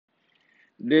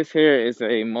This here is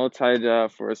a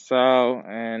multi-job for Sal,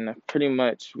 and pretty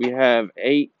much we have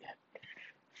 8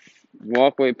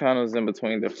 walkway panels in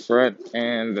between the front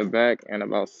and the back, and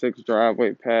about 6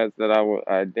 driveway pads that I will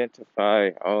identify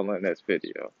all in this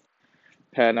video.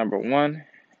 Pad number 1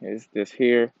 is this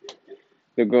here.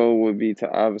 The goal would be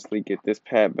to obviously get this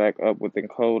pad back up within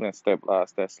code and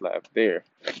stabilize that slab there.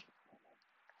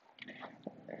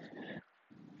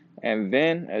 And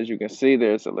then, as you can see,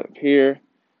 there's a lip here,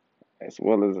 as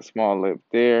well as a small lip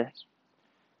there.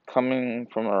 Coming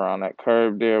from around that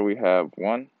curve there, we have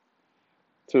 1,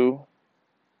 2,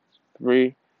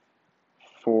 3,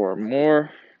 4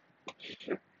 more,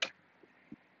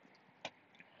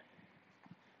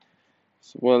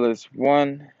 as well as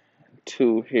 1,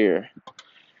 2 here.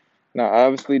 Now,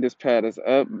 obviously, this pad is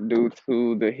up due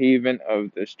to the heaving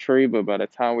of this tree, but by the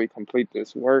time we complete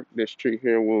this work, this tree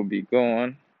here will be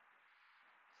gone.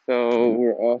 So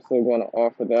we're also going to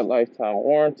offer that lifetime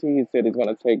warranty. He said he's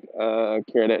going to take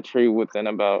care of that tree within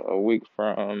about a week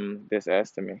from this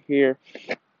estimate here.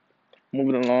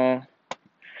 Moving along,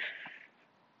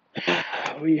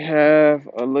 we have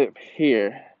a lip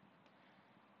here.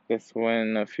 This is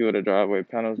when a few of the driveway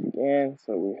panels begin.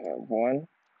 So we have 1,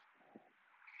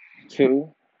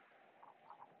 2,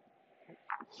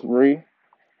 3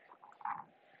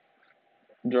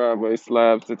 driveway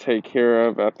slabs to take care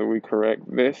of after we correct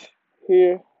this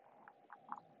here.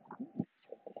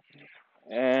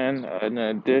 And an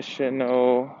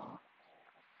additional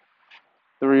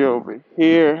 3 over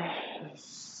here.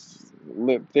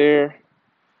 Lip there.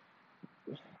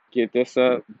 Get this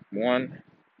up. 1,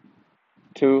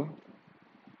 2,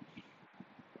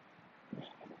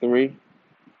 3.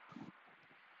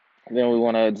 Then we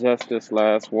want to adjust this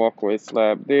last walkway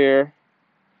slab there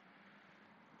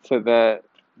to that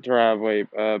driveway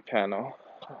panel.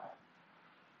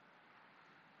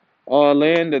 All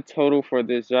in, the total for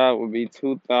this job would be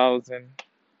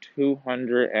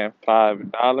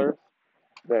 $2,205.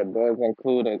 That does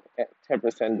include a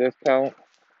 10% discount.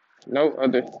 No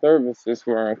other services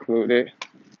were included.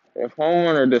 If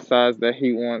homeowner decides that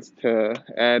he wants to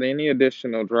add any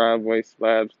additional driveway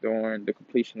slabs during the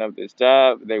completion of this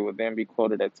job, they will then be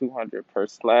quoted at $200 per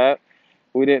slab.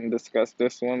 We didn't discuss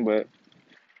this one, but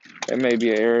it may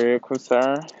be an area of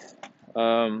concern.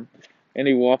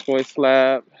 Any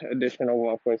additional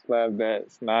walkway slab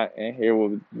that's not in here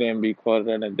will then be quoted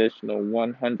an additional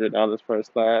 $100 per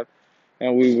slab,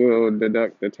 and we will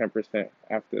deduct the 10%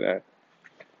 after that.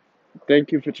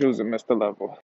 Thank you for choosing Mr. Level.